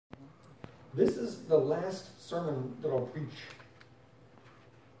This is the last sermon that I'll preach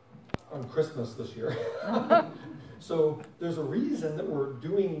on Christmas this year. So there's a reason that we're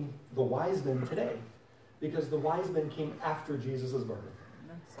doing the wise men today, because the wise men came after Jesus' birth.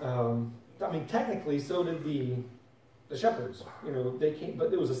 I mean, technically, so did the shepherds. You know, they came,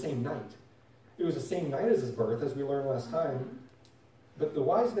 but it was the same night. It was the same night as his birth, as we learned last time. But the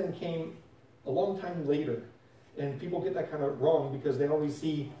wise men came a long time later. And people get that kind of wrong because they always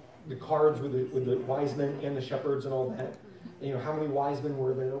see the cards with the wise men and the shepherds and all that. And, you know, how many wise men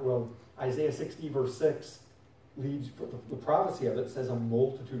were there? Well, Isaiah 60 verse 6 leads, the prophecy of it says a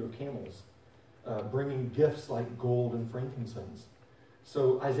multitude of camels, bringing gifts like gold and frankincense.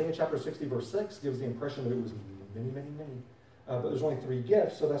 So Isaiah chapter 60 verse 6 gives the impression that it was many, many, many. But there's only 3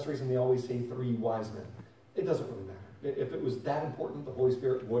 gifts, so that's the reason they always say 3 wise men. It doesn't really matter. If it was that important, the Holy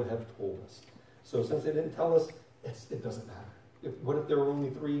Spirit would have told us. So since they didn't tell us, it doesn't matter. What if there were only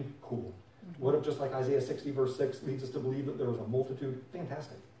 3? Cool. What if just like Isaiah 60 verse 6 leads us to believe that there was a multitude?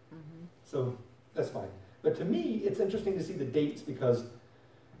 Fantastic. So that's fine. But to me, it's interesting to see the dates because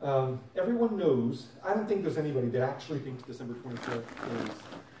everyone knows, I don't think there's anybody that actually thinks December 25th is...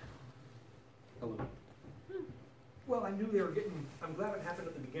 Hello. Well, I knew they were getting, I'm glad it happened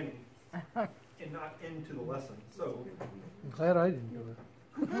at the beginning and not into the lesson. So I'm glad I didn't do it.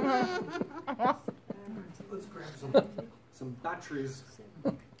 let's grab some batteries,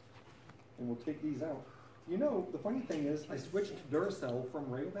 and we'll take these out. You know, the funny thing is, I switched to Duracell from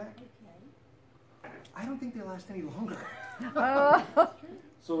Rayovac. I don't think they last any longer.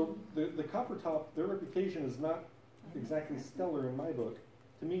 So the copper top, their reputation is not exactly stellar in my book.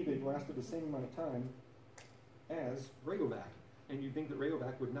 To me, they've lasted the same amount of time as Rayovac. And you'd think that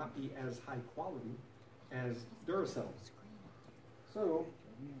Rayovac would not be as high quality as Duracell. So,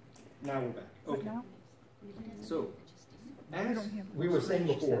 now we're back. Okay. So, as we were saying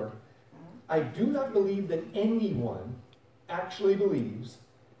before, I do not believe that anyone actually believes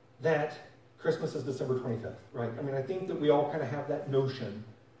that Christmas is December 25th, right? I mean, I think that we all kind of have that notion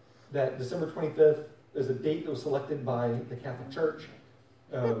that December 25th is a date that was selected by the Catholic Church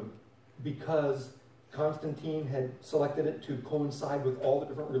because Constantine had selected it to coincide with all the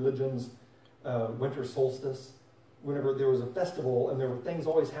different religions' winter solstice. Whenever there was a festival, and there were things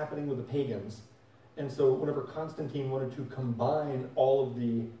always happening with the pagans. And so whenever Constantine wanted to combine all of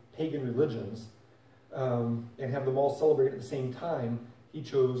the pagan religions and have them all celebrate at the same time, he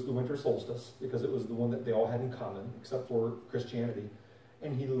chose the winter solstice because it was the one that they all had in common, except for Christianity.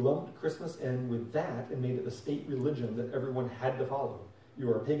 And he lumped Christmas in with that and made it the state religion that everyone had to follow. You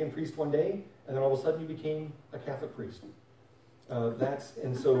were a pagan priest one day, and then all of a sudden you became a Catholic priest.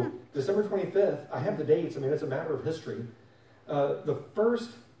 And so December 25th, I have the dates. I mean, it's a matter of history. The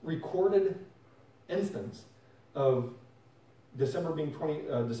first recorded instance of December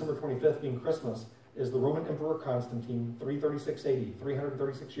 25th being Christmas is the Roman Emperor Constantine, 336 AD,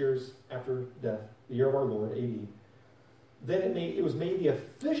 336 years after death, the year of our Lord, AD. Then it was made the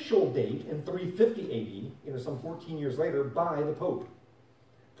official date in 350 AD, some 14 years later, by the Pope,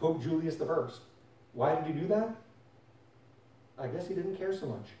 Pope Julius I. Why did he do that? I guess he didn't care so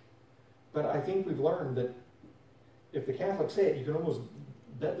much. But I think we've learned that if the Catholics say it, you can almost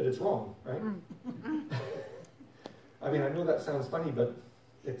bet that it's wrong, right? I mean, I know that sounds funny, but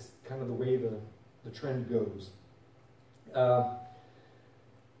it's kind of the way the trend goes.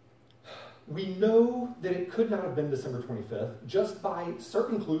 We know that it could not have been December 25th just by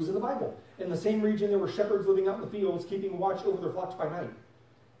certain clues in the Bible. In the same region, there were shepherds living out in the fields, keeping watch over their flocks by night.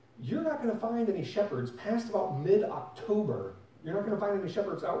 You're not going to find any shepherds past about mid-October. You're not going to find any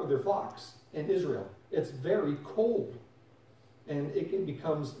shepherds out with their flocks in Israel. It's very cold. And it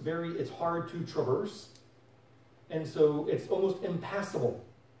becomes it's hard to traverse. And so it's almost impassable,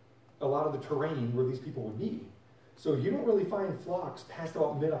 a lot of the terrain where these people would be. So you don't really find flocks past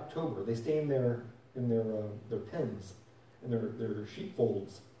about mid-October. They stay in their pens, in their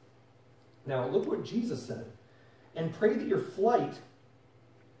sheepfolds. Now look what Jesus said. And pray that your flight,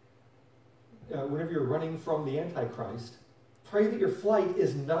 whenever you're running from the Antichrist, pray that your flight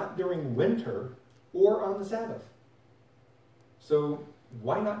is not during winter or on the Sabbath. So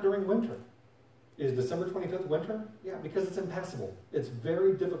why not during winter? Is December 25th winter? Yeah, because it's impassable. It's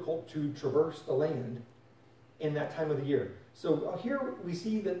very difficult to traverse the land in that time of the year. So here we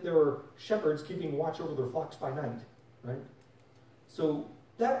see that there are shepherds keeping watch over their flocks by night, right? So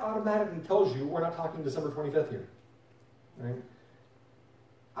that automatically tells you we're not talking December 25th here, right?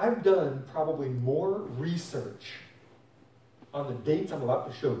 I've done probably more research on the dates I'm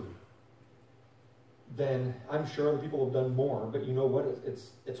about to show you than I'm sure other people have done more, but you know what?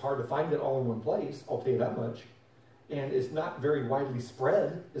 It's hard to find it all in one place, I'll tell you that much. and it's not very widely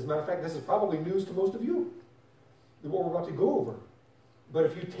spread. As a matter of fact, this is probably news to most of you, what we're about to go over. But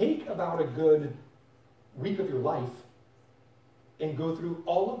if you take about a good week of your life and go through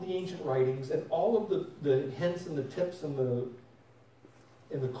all of the ancient writings and all of the hints and the tips and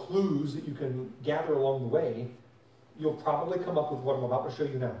the clues that you can gather along the way, you'll probably come up with what I'm about to show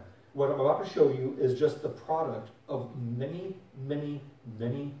you now. What I'm about to show you is just the product of many, many,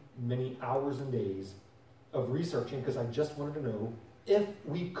 many, many hours and days of researching, because I just wanted to know if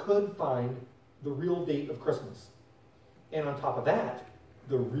we could find the real date of Christmas. And on top of that,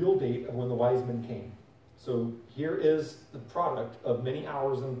 the real date of when the wise men came. So here is the product of many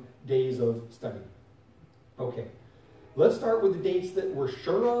hours and days of study. Okay, let's start with the dates that we're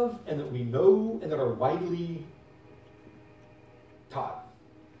sure of and that we know and that are widely taught.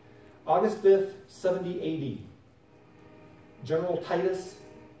 August 5th, 70 A.D. General Titus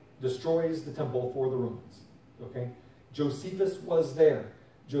destroys the temple for the Romans. Okay, Josephus was there.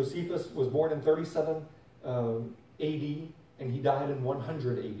 Josephus was born in 37 A.D. and he died in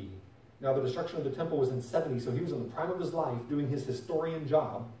 100 A.D. Now, the destruction of the temple was in 70, so he was in the prime of his life doing his historian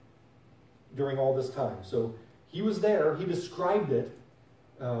job during all this time. So he was there. He described it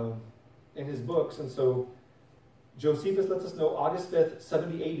in his books. And so Josephus lets us know August 5th,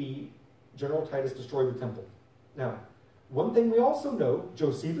 70 A.D., General Titus destroyed the temple. Now, one thing we also know,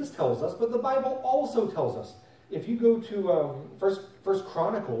 Josephus tells us, but the Bible also tells us. If you go to First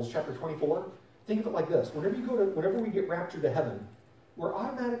Chronicles chapter 24, think of it like this. Whenever we get raptured to heaven, we're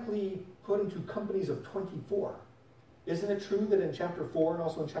automatically put into companies of 24. Isn't it true that in chapter 4 and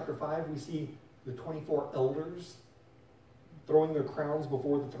also in chapter 5 we see the 24 elders throwing their crowns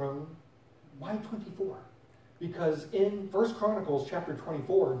before the throne? Why 24? Because in 1 Chronicles chapter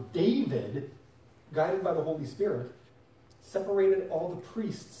 24, David, guided by the Holy Spirit, separated all the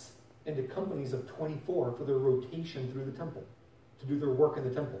priests into companies of 24 for their rotation through the temple, to do their work in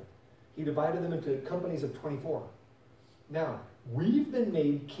the temple. He divided them into companies of 24. Now, we've been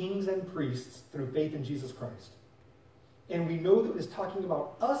made kings and priests through faith in Jesus Christ. And we know that it's talking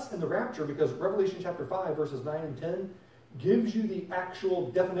about us in the rapture because Revelation chapter 5, verses 9 and 10 gives you the actual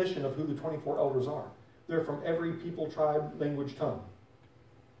definition of who the 24 elders are. They're from every people, tribe, language, tongue.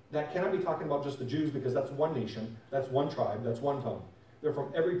 That cannot be talking about just the Jews because that's one nation, that's one tribe, that's one tongue. They're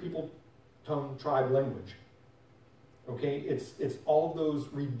from every people, tongue, tribe, language. Okay? It's all of those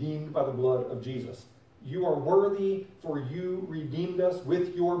redeemed by the blood of Jesus. You are worthy, for you redeemed us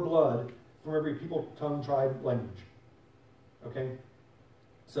with your blood from every people, tongue, tribe, language. Okay?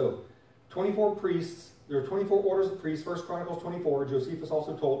 So, 24 priests. There are 24 orders of priests. 1 Chronicles 24. Josephus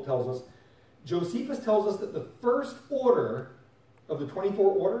also tells us. Josephus tells us that the first order of the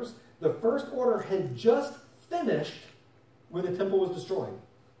 24 orders, the first order had just finished when the temple was destroyed.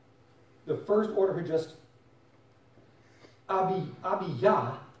 The first order had just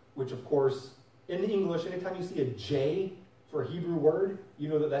Abiyah, which of course, in the English, anytime you see a J for a Hebrew word, you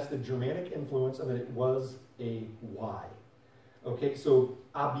know that that's the Germanic influence and that it was a Y. Okay, so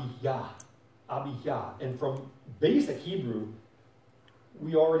Abiyah. And from basic Hebrew,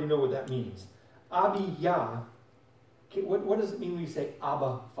 we already know what that means. Abiyah, what does it mean when you say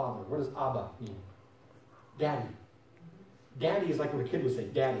Abba, Father? What does Abba mean? Daddy. Daddy is like what a kid would say,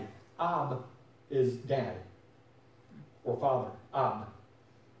 Daddy. Ab is dad or father. Ab.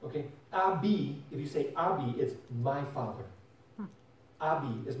 Okay? Abi, if you say Abi, it's my father.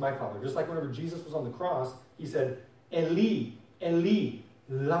 Abi is my father. Just like whenever Jesus was on the cross, he said, Eli, Eli,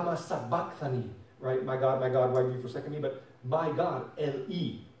 lama sabachthani. Right? My God, why have you forsaken me? But my God,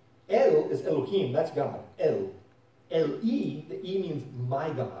 Eli. El is Elohim, that's God. El. L-E, the E means my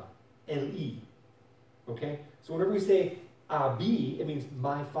God. L-E. Okay? So whenever we say Abi, it means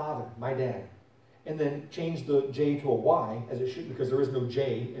my father, my dad. And then change the J to a Y, as it should, because there is no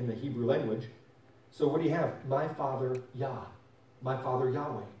J in the Hebrew language. So what do you have? My father, Yah. My father,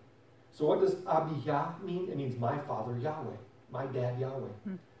 Yahweh. So what does Abiyah mean? It means my father, Yahweh. My dad, Yahweh.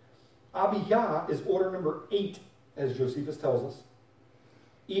 Abiyah is order number 8, as Josephus tells us.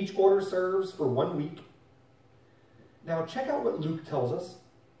 Each order serves for 1 week. Now check out what Luke tells us,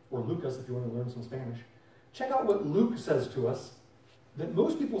 or Lucas if you want to learn some Spanish. Check out what Luke says to us that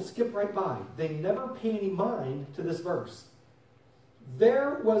most people skip right by. They never pay any mind to this verse.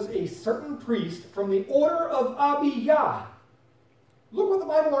 There was a certain priest from the order of Abiyah. Look what the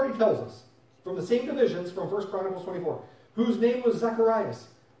Bible already tells us. From the same divisions from 1 Chronicles 24. Whose name was Zacharias.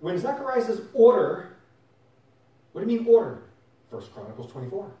 When Zacharias says order, what do you mean order? 1 Chronicles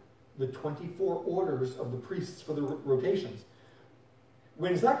 24. The 24 orders of the priests for the rotations.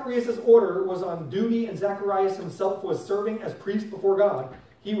 When Zacharias' order was on duty and Zacharias himself was serving as priest before God,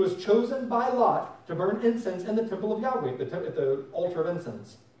 He was chosen by lot to burn incense in the temple of Yahweh, at the altar of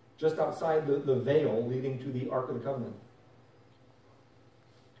incense, just outside the veil leading to the Ark of the Covenant,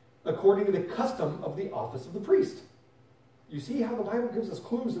 according to the custom of the office of the priest. You see how the Bible gives us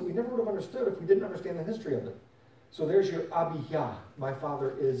clues that we never would have understood if we didn't understand the history of it. So there's your Abijah. My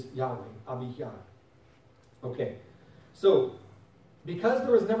father is Yahweh. Abijah. Okay. So, because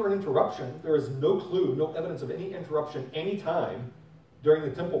there was never an interruption, there is no clue, no evidence of any interruption any time during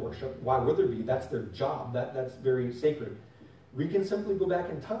the temple worship. Why would there be? That's their job. That's very sacred. We can simply go back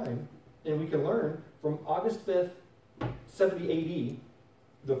in time and we can learn from August 5th, 70 AD,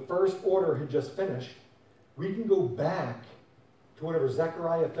 the first order had just finished. We can go back to whenever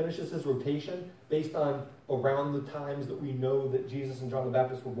Zechariah finishes his rotation based on around the times that we know that Jesus and John the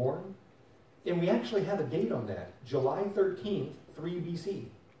Baptist were born. And we actually have a date on that. July 13th, 3 BC.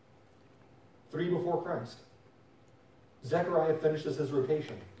 3 before Christ. Zechariah finishes his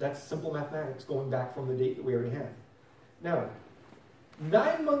rotation. That's simple mathematics going back from the date that we already had. Now,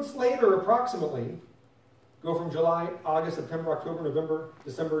 9 months later, approximately, go from July, August, September, October, November,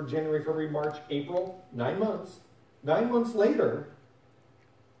 December, January, February, March, April, 9 months. 9 months later,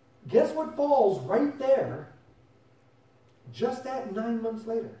 guess what falls right there? Just that 9 months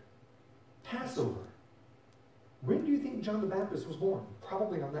later. Passover. When do you think John the Baptist was born?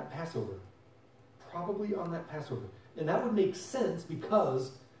 Probably on that Passover. Probably on that Passover. And that would make sense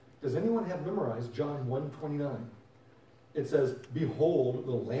because, does anyone have memorized John 1:29? It says, "Behold,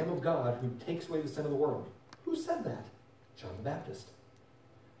 the Lamb of God who takes away the sin of the world." Who said that? John the Baptist.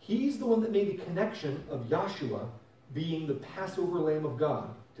 He's the one that made the connection of Yahshua being the Passover Lamb of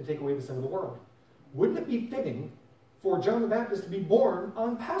God to take away the sin of the world. Wouldn't it be fitting for John the Baptist to be born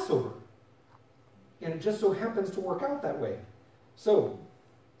on Passover? And it just so happens to work out that way. So,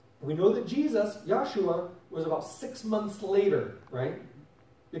 we know that Jesus, Yahshua, was about 6 months later, right?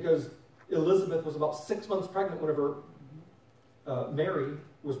 Because Elizabeth was about 6 months pregnant whenever Mary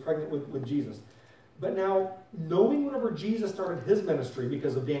was pregnant with Jesus. But now, knowing whenever Jesus started his ministry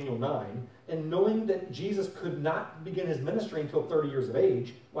because of Daniel 9, and knowing that Jesus could not begin his ministry until 30 years of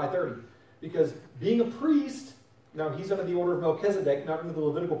age, why 30? Because being a priest, now he's under the order of Melchizedek, not under the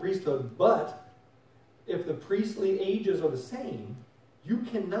Levitical priesthood, but if the priestly ages are the same, you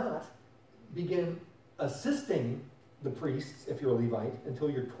cannot begin assisting the priests, if you're a Levite, until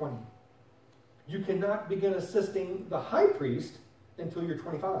you're 20. You cannot begin assisting the high priest until you're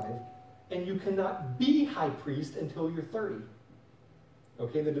 25. And you cannot be high priest until you're 30.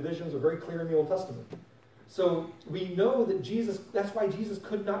 Okay, the divisions are very clear in the Old Testament. So we know that Jesus, that's why Jesus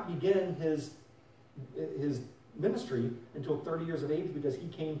could not begin his ministry until 30 years of age, because he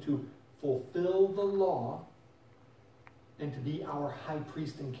came to fulfill the law and to be our high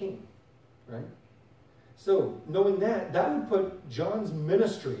priest and king. Right? So, knowing that, that would put John's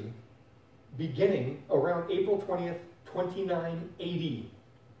ministry beginning around April 20th, 29 AD.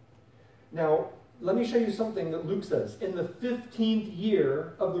 Now, let me show you something that Luke says. In the 15th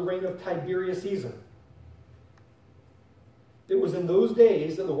year of the reign of Tiberius Caesar. It was in those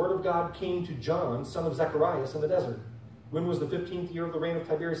days that the word of God came to John, son of Zacharias, in the desert. When was the 15th year of the reign of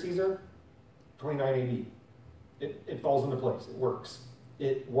Tiberius Caesar? 29 AD. It falls into place. It works.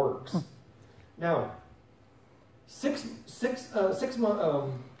 It works. Now,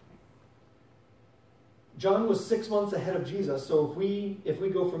 John was 6 months ahead of Jesus, so if we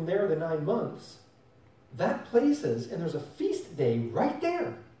go from there to 9 months, that places, and there's a feast day right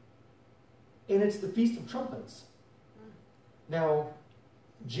there, and it's the Feast of Trumpets. Now,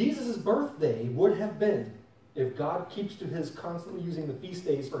 Jesus' birthday would have been, if God keeps to his constantly using the feast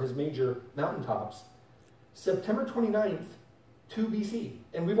days for his major mountaintops, September 29th, 2 BC.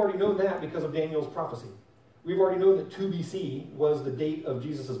 And we've already known that because of Daniel's prophecy. We've already known that 2 BC was the date of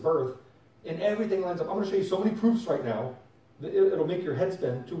Jesus' birth, and everything lines up. I'm going to show you so many proofs right now that it'll make your head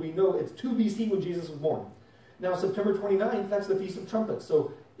spin till we know it's 2 BC when Jesus was born. Now, September 29th, that's the Feast of Trumpets.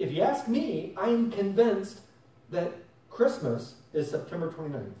 So if you ask me, I am convinced that Christmas is September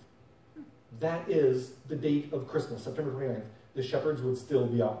 29th. That is the date of Christmas, September 29th. The shepherds would still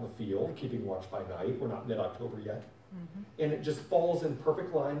be out in the field, keeping watch by night. We're not mid-October yet. And it just falls in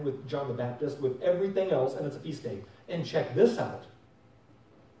perfect line with John the Baptist, with everything else, and it's a feast day. And check this out.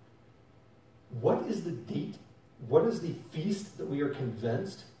 What is the date? What is the feast that we are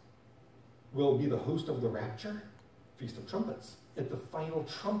convinced will be the host of the rapture? Feast of Trumpets. At the final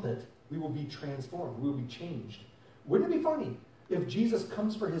trumpet, we will be transformed. We will be changed. Wouldn't it be funny if Jesus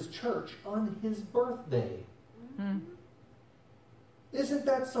comes for his church on his birthday? Isn't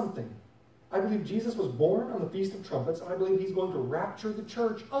that something? I believe Jesus was born on the Feast of Trumpets, and I believe he's going to rapture the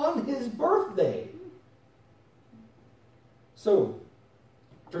church on his birthday. So,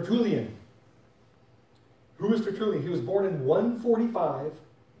 Tertullian. Who is Tertullian? He was born in 145.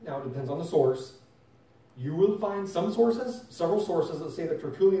 Now, it depends on the source. You will find some sources, several sources that say that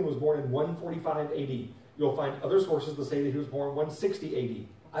Tertullian was born in 145 AD. You'll find other sources that say that he was born 160 AD.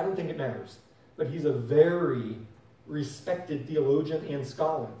 I don't think it matters. But he's a very respected theologian and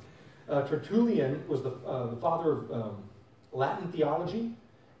scholar. Tertullian was the father of Latin theology,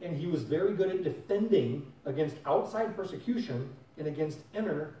 and he was very good at defending against outside persecution and against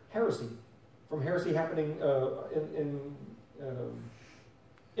inner heresy, from heresy happening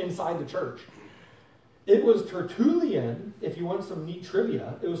inside the church. It was Tertullian, if you want some neat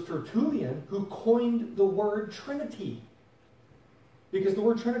trivia, it was Tertullian who coined the word Trinity. Because the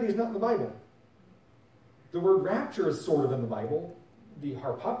word Trinity is not in the Bible. The word rapture is sort of in the Bible. The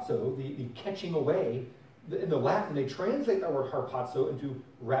harpazo, the catching away, in the Latin, they translate that word harpazo into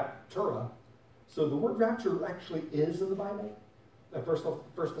raptura. So the word rapture actually is in the Bible. 1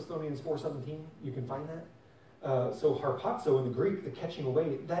 Thessalonians 4:17, you can find that. So harpazo in the Greek, the catching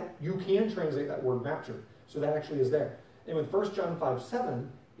away, that you can translate that word rapture. So that actually is there. And with 1 John 5:7,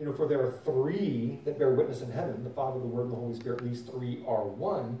 for there are three that bear witness in heaven, the Father, the Word, and the Holy Spirit, these three are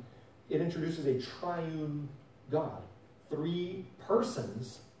one. It introduces a triune God. Three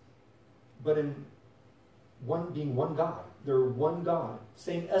persons, but in one being one God. They're one God.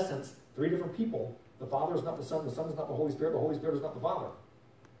 Same essence, three different people. The Father is not the Son is not the Holy Spirit is not the Father.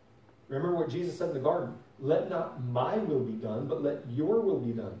 Remember what Jesus said in the garden, let not my will be done, but let your will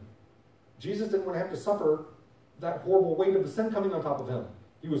be done. Jesus didn't want to have to suffer that horrible weight of the sin coming on top of him.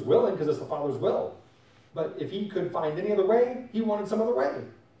 He was willing because it's the Father's will. But if he could find any other way, he wanted some other way.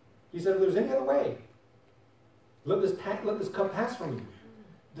 He said, if there's any other way, let this cup pass from you.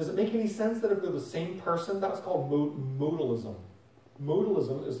 Does it make any sense that if they're the same person? That's called modalism.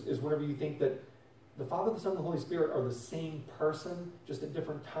 Modalism is whenever you think that the Father, the Son, and the Holy Spirit are the same person, just at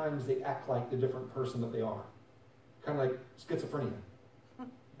different times they act like the different person that they are. Kind of like schizophrenia.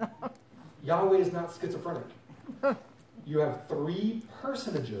 Yahweh is not schizophrenic. You have three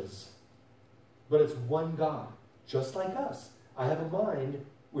personages, but it's one God, just like us. I have a mind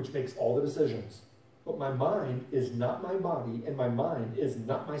which makes all the decisions, but my mind is not my body, and my mind is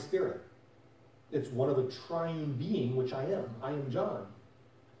not my spirit. It's one of the triune being, which I am. I am John.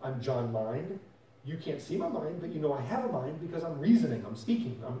 I'm John mind. You can't see my mind, but you know I have a mind because I'm reasoning, I'm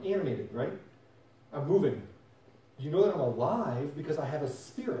speaking, I'm animated, right? I'm moving. You know that I'm alive because I have a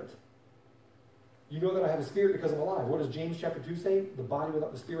spirit. You know that I have a spirit because I'm alive. What does James chapter 2 say? The body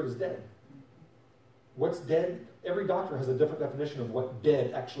without the spirit is dead. What's dead? Every doctor has a different definition of what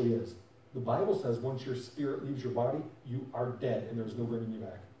dead actually is. The Bible says once your spirit leaves your body, you are dead and there's no bringing you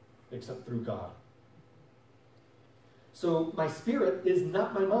back except through God. So my spirit is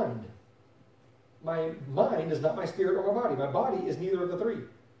not my mind. My mind is not my spirit or my body. My body is neither of the three.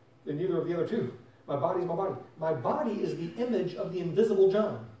 And neither of the other two. My body is my body. My body is the image of the invisible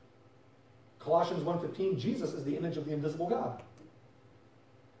John. Colossians 1:15, Jesus is the image of the invisible God.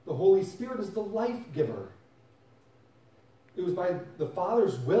 The Holy Spirit is the life giver. It was by the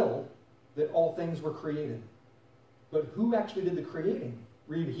Father's will that all things were created. But who actually did the creating?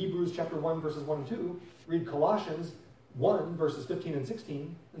 Read Hebrews chapter 1, verses 1 and 2. Read Colossians 1, verses 15 and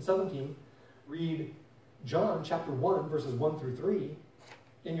 16 and 17. Read John chapter 1, verses 1 through 3.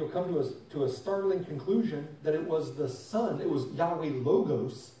 And you'll come to a startling conclusion that it was the Son, it was Yahweh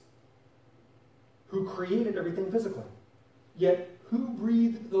Logos, who created everything physically. Yet, who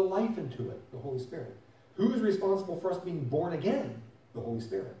breathed the life into it? The Holy Spirit. Who is responsible for us being born again? The Holy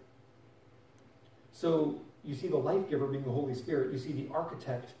Spirit. So, you see the life giver being the Holy Spirit. You see the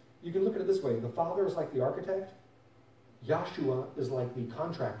architect. You can look at it this way. The Father is like the architect. Yahshua is like the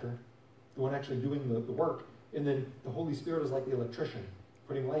contractor, the one actually doing the work. And then the Holy Spirit is like the electrician,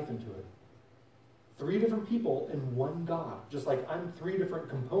 putting life into it. Three different people in one God. Just like I'm three different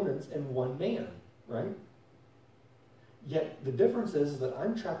components in one man. Right? Yet the difference is that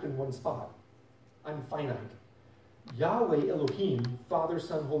I'm trapped in one spot. I'm finite. Yahweh Elohim, Father,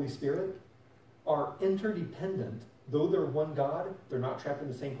 Son, Holy Spirit, are interdependent. Though they're one God, they're not trapped in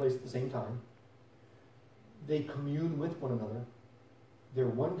the same place at the same time. They commune with one another. They're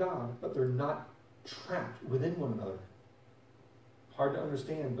one God, but they're not trapped within one another. Hard to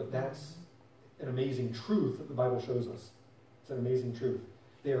understand, but that's an amazing truth that the Bible shows us. It's an amazing truth.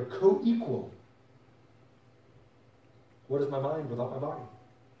 They are co-equal. What is my mind without my body?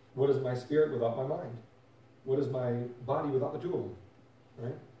 What is my spirit without my mind? What is my body without the two of them?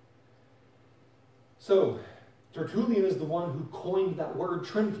 Right? So, Tertullian is the one who coined that word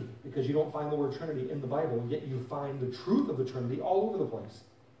Trinity, because you don't find the word Trinity in the Bible, yet you find the truth of the Trinity all over the place.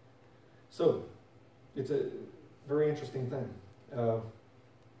 So, it's a very interesting thing.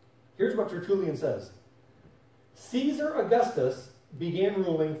 Here's what Tertullian says. Caesar Augustus began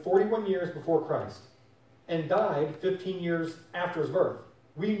ruling 41 years before Christ and died 15 years after his birth.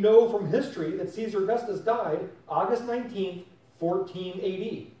 We know from history that Caesar Augustus died August 19th, 14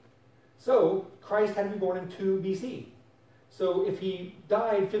 AD. So Christ had to be born in 2 BC. So if he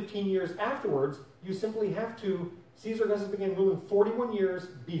died 15 years afterwards, you simply have to, Caesar Augustus began ruling 41 years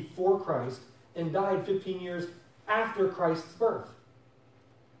before Christ and died 15 years after Christ's birth.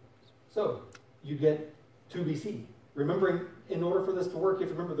 So you get 2 BC. Remembering, in order for this to work, you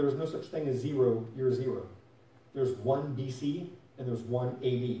have to remember there's no such thing as 0, year 0. There's 1 BC and there's 1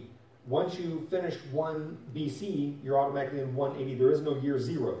 AD. Once you finish 1 BC, you're automatically in 1 AD. There is no year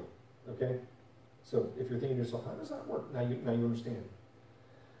 0. Okay? So if you're thinking to yourself, how does that work? Now you understand.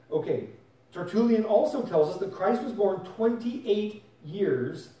 Okay. Tertullian also tells us that Christ was born 28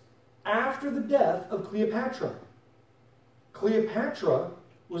 years after the death of Cleopatra. Cleopatra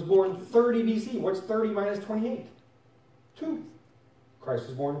was born 30 BC. What's 30 minus 28? 2. Christ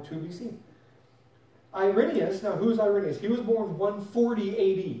was born 2 BC. Irenaeus, now who's Irenaeus? He was born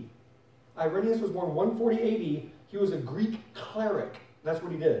 140 AD. Irenaeus was born 140 AD. He was a Greek cleric. That's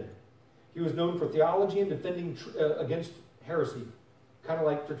what he did. He was known for theology and defending against heresy, kind of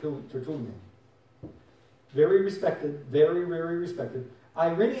like Tertullian. Very respected, very, very respected.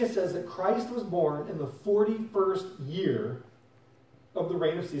 Irenaeus says that Christ was born in the 41st year of the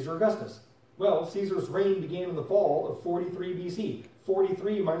reign of Caesar Augustus. Well, Caesar's reign began in the fall of 43 BC.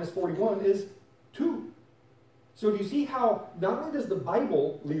 43 minus 41 is 2. So do you see how not only does the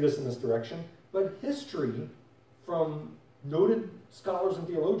Bible lead us in this direction, but history from noted scholars and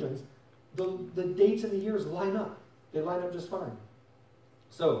theologians, the dates and the years line up. They line up just fine.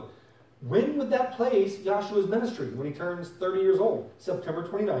 So, when would that place Yahshua's ministry? When he turns 30 years old. September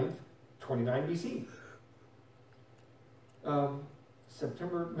 29th, 29 BC.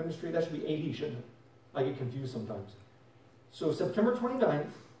 September ministry, that should be AD, shouldn't it? I get confused sometimes. So September 29th,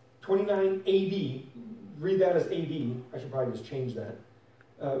 29 AD, read that as AD. I should probably just change that.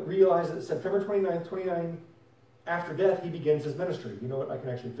 Realize that September 29th, 29 after death, he begins his ministry. You know what? I can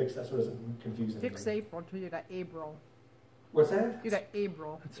actually fix that so it doesn't confuse anybody. Fix April too. You got April. What's that? You got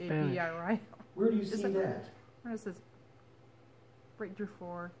April. That's Spanish. ABI, right? Where do you see that? Where is this? Breakthrough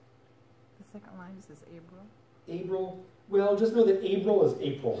 4. The second line says April. April. Well, just know that April is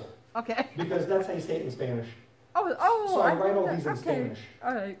April. Okay. Because that's how you say it in Spanish. Oh. So I write all these in okay. Spanish.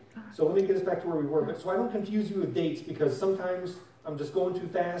 All right. So let me get us back to where we were. But so I don't confuse you with dates because sometimes I'm just going too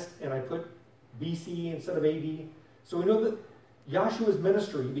fast and I put BC instead of AD. So we know that Yahshua's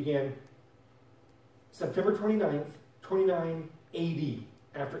ministry began September 29th, 29 AD,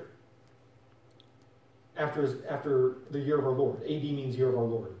 after the year of our Lord. AD means year of our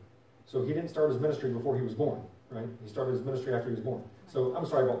Lord. So he didn't start his ministry before he was born, right? He started his ministry after he was born. So I'm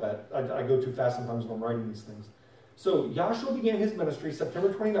sorry about that. I go too fast sometimes when I'm writing these things. So Yahshua began his ministry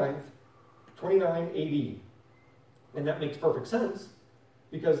September 29th, 29 AD. And that makes perfect sense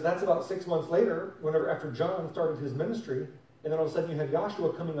because that's about 6 months later, after John started his ministry, and then all of a sudden you have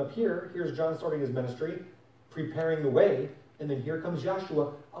Yahshua coming up here. Here's John starting his ministry, preparing the way, and then here comes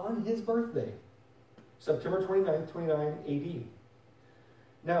Yahshua on his birthday, September 29th, 29 AD.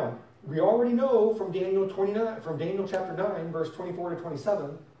 Now, we already know from Daniel chapter 9, verse 24 to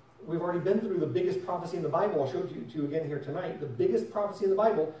 27, we've already been through the biggest prophecy in the Bible. I'll show it to you again here tonight. The biggest prophecy in the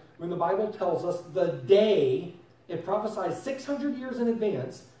Bible, when the Bible tells us the day, it prophesies 600 years in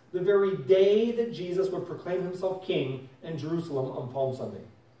advance, the very day that Jesus would proclaim himself king in Jerusalem on Palm Sunday.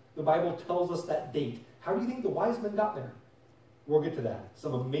 The Bible tells us that date. How do you think the wise men got there? We'll get to that.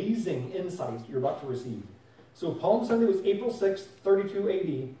 Some amazing insights you're about to receive. So Palm Sunday was April 6th, 32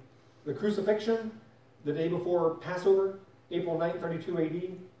 AD. The crucifixion, the day before Passover, April 9th, 32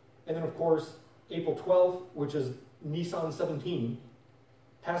 AD. And then, of course, April 12th, which is Nisan 17.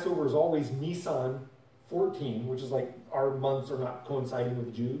 Passover is always Nisan 14, which is like our months are not coinciding with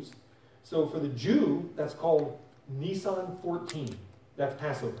the Jews. So for the Jew, that's called Nisan 14. That's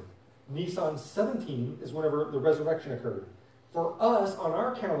Passover. Nisan 17 is whenever the resurrection occurred. For us, on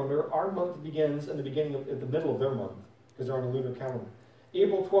our calendar, our month begins at the middle of their month, because they're on a lunar calendar.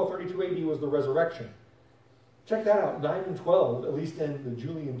 April 12, 32 AD was the resurrection. Check that out, 9 and 12, at least in the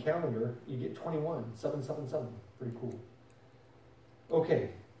Julian calendar, you get 21, 777. Pretty cool. Okay.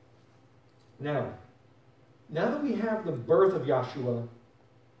 Now that we have the birth of Yahshua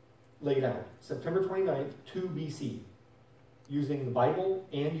laid out, September 29th, 2 BC, using the Bible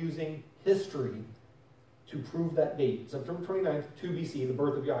and using history to prove that date. September 29th, 2 BC, the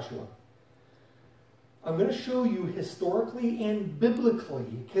birth of Yahshua. I'm going to show you historically and biblically,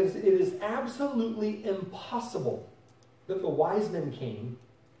 because it is absolutely impossible that the wise men came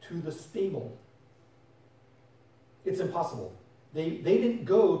to the stable. It's impossible. They didn't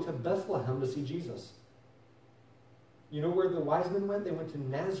go to Bethlehem to see Jesus. You know where the wise men went? They went to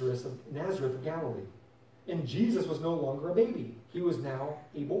Nazareth of Galilee. And Jesus was no longer a baby. He was now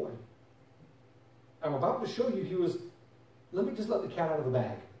a boy. I'm about to show you let me just let the cat out of the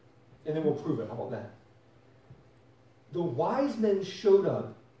bag, and then we'll prove it. How about that? The wise men showed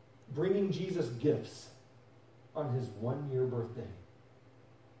up bringing Jesus gifts on his 1-year birthday.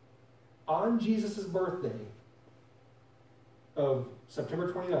 On Jesus' birthday of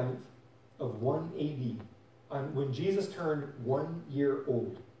September 29th of 1 AD, when Jesus turned 1 year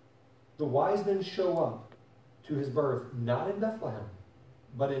old, the wise men show up to his birth, not in Bethlehem,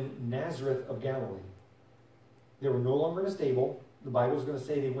 but in Nazareth of Galilee. They were no longer in a stable. The Bible is going to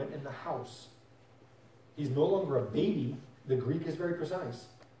say they went in the house. He's no longer a baby. The Greek is very precise.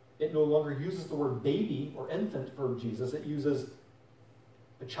 It no longer uses the word baby or infant for Jesus. It uses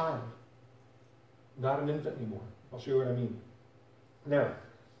a child, not an infant anymore. I'll show you what I mean. Now,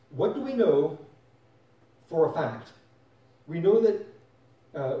 what do we know for a fact? We know that,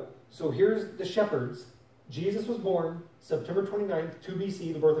 so here's the shepherds. Jesus was born September 29th, 2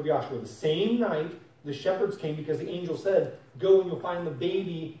 BC, the birth of Yahshua. The same night, the shepherds came because the angel said, go and you'll find the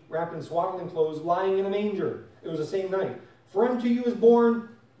baby wrapped in swaddling clothes lying in a manger. It was the same night. For unto you is born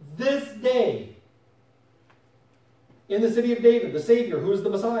this day in the city of David, the Savior, who is the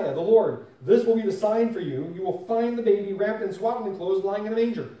Messiah, the Lord. This will be the sign for you. You will find the baby wrapped in swaddling clothes lying in a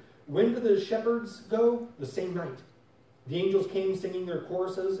manger. When did the shepherds go? The same night. The angels came singing their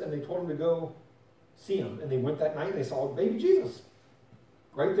choruses, and they told them to go see him. And they went that night, and they saw baby Jesus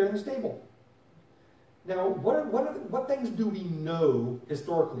right there in the stable. Now, what things do we know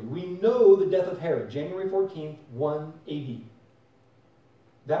historically? We know the death of Herod, January 14th, 1 AD.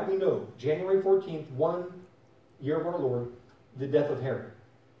 That we know. January 14th, 1 year of our Lord, the death of Herod.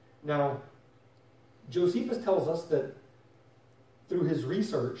 Now, Josephus tells us that through his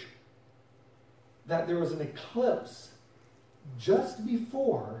research that there was an eclipse just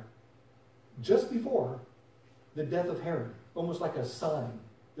before the death of Herod, almost like a sign.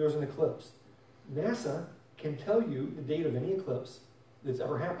 There was an eclipse. NASA can tell you the date of any eclipse that's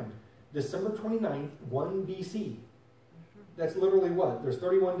ever happened. December 29th, 1 BC. That's literally what? There's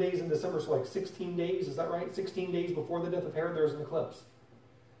 31 days in December, so like 16 days, is that right? 16 days before the death of Herod, there's an eclipse.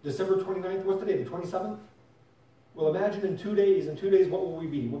 December 29th, what's the day? The 27th? Well, imagine in 2 days. In 2 days, what will we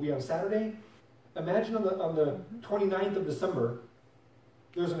be? We'll be on Saturday? Imagine on the 29th of December,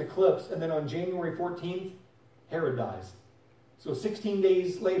 there's an eclipse, and then on January 14th, Herod dies. So 16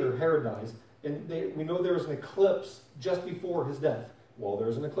 days later, Herod dies. And we know there was an eclipse just before his death. Well,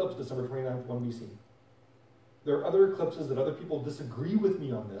 there's an eclipse December 29th, 1 BC. There are other eclipses that other people disagree with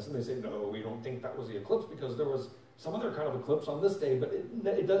me on this, and they say, no, we don't think that was the eclipse because there was some other kind of eclipse on this day, but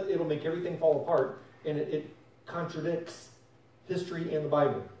it'll make everything fall apart, and it contradicts history and the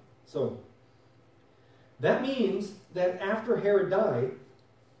Bible. So, that means that after Herod died,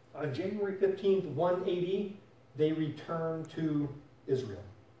 on January 15th, 1 AD, they returned to Israel.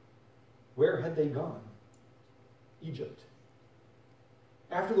 Where had they gone? Egypt.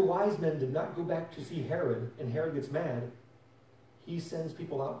 After the wise men did not go back to see Herod, and Herod gets mad, he sends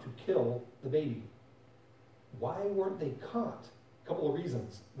people out to kill the baby. Why weren't they caught? A couple of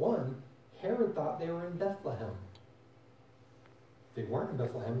reasons. One, Herod thought they were in Bethlehem. They weren't in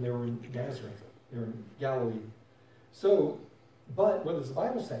Bethlehem, they were in Nazareth. They were in Galilee. So, but what does the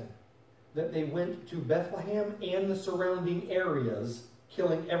Bible say? That they went to Bethlehem and the surrounding areas,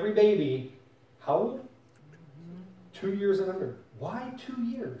 killing every baby. How old? 2 years and under. Why 2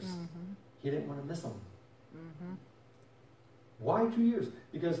 years? He didn't want to miss them. Why 2 years?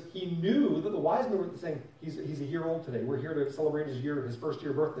 Because he knew that the wise men were saying, he's a year old today. We're here to celebrate his first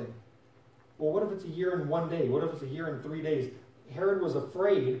year birthday. Well, what if it's a year and 1 day? What if it's a year and 3 days? Herod was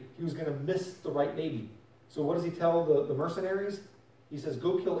afraid he was going to miss the right baby. So what does he tell the mercenaries? He says,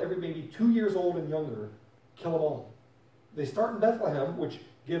 go kill every baby 2 years old and younger. Kill them all. They start in Bethlehem, which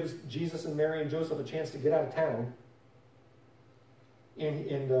gives Jesus and Mary and Joseph a chance to get out of town.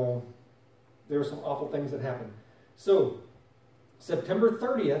 And there are some awful things that happen. So, September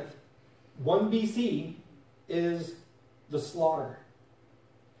 30th, 1 BC, is the slaughter.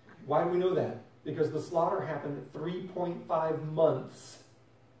 Why do we know that? Because the slaughter happened 3.5 months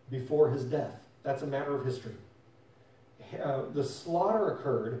before his death. That's a matter of history. The slaughter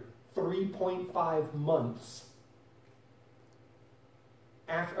occurred 3.5 months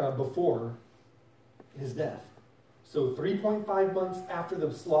before his death. So 3.5 months after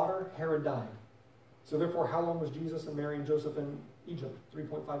the slaughter, Herod died. So therefore, how long was Jesus and Mary and Joseph in Egypt?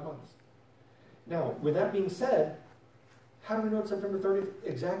 3.5 months. Now, with that being said, How do we know it's September 30th?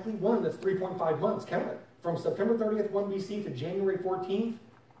 Exactly. One, that's 3.5 months. Count it. From September 30th, 1 BC to January 14th,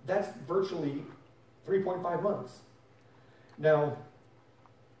 that's virtually 3.5 months. Now,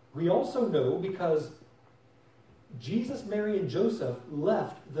 we also know because Jesus, Mary, and Joseph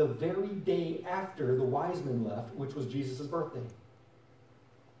left the very day after the wise men left, which was Jesus' birthday.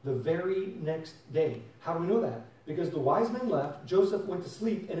 The very next day. How do we know that? Because the wise men left, Joseph went to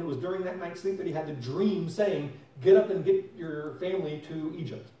sleep, and it was during that night's sleep that he had the dream saying, get up and get your family to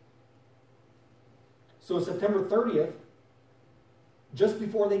Egypt. So September 30th, just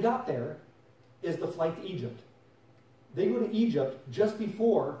before they got there, is the flight to Egypt. They go to Egypt just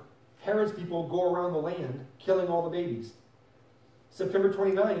before Herod's people go around the land killing all the babies. September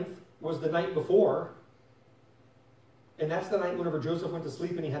 29th was the night before, and that's the night whenever Joseph went to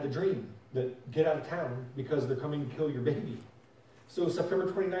sleep and he had the dream that get out of town because they're coming to kill your baby. So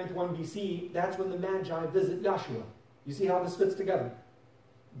September 29th, 1 BC, that's when the Magi visit Yahshua. You see how this fits together?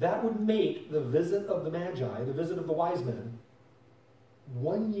 That would make the visit of the Magi, the visit of the wise men,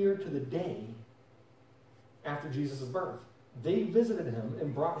 1 year to the day after Jesus' birth. They visited him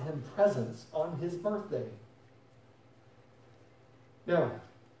and brought him presents on his birthday. Now,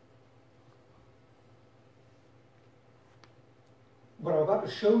 what I'm about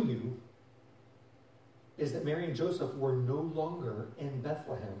to show you is that Mary and Joseph were no longer in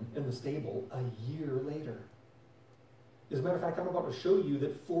Bethlehem in the stable a year later. As a matter of fact, I'm about to show you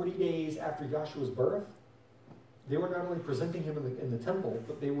that 40 days after Yahshua's birth, they were not only presenting him in the temple,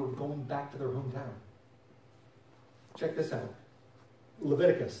 but they were going back to their hometown. Check this out.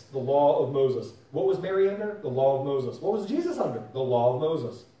 Leviticus, the law of Moses. What was Mary under? The law of Moses. What was Jesus under? The law of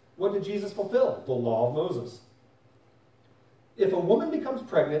Moses. What did Jesus fulfill? The law of Moses. If a woman becomes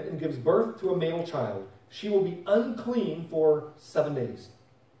pregnant and gives birth to a male child, she will be unclean for 7 days,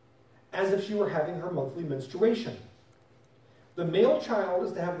 as if she were having her monthly menstruation. The male child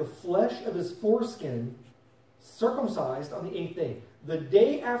is to have the flesh of his foreskin circumcised on the 8th day, the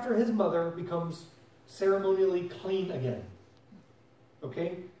day after his mother becomes ceremonially clean again.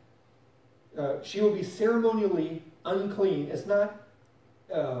 Okay? She will be ceremonially unclean. It's not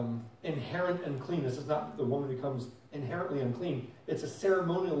inherent uncleanness. It's not that the woman becomes inherently unclean. It's a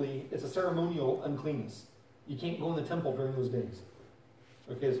ceremonial uncleanness. You can't go in the temple during those days.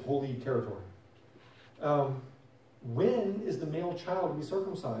 Okay, it's holy territory. When is the male child to be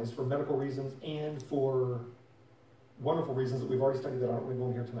circumcised for medical reasons and for wonderful reasons that we've already studied that aren't going to go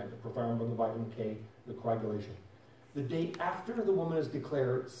in here tonight, the prothrombin, the vitamin K, the coagulation? The day after the woman is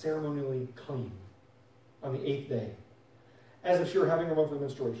declared ceremonially clean, on the 8th day, as if she were having her monthly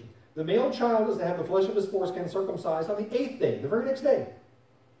menstruation. The male child is to have the flesh of his foreskin circumcised on the 8th day, the very next day.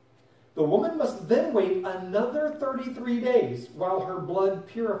 The woman must then wait another 33 days while her blood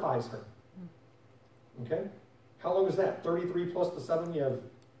purifies her. Okay? How long is that? 33 plus the 7, you have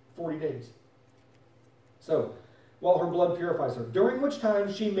 40 days. So, while her blood purifies her, during which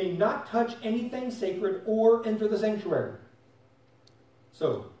time she may not touch anything sacred or enter the sanctuary.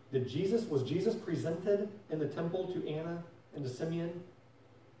 So, was Jesus presented in the temple to Anna and to Simeon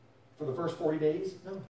for the first 40 days? No.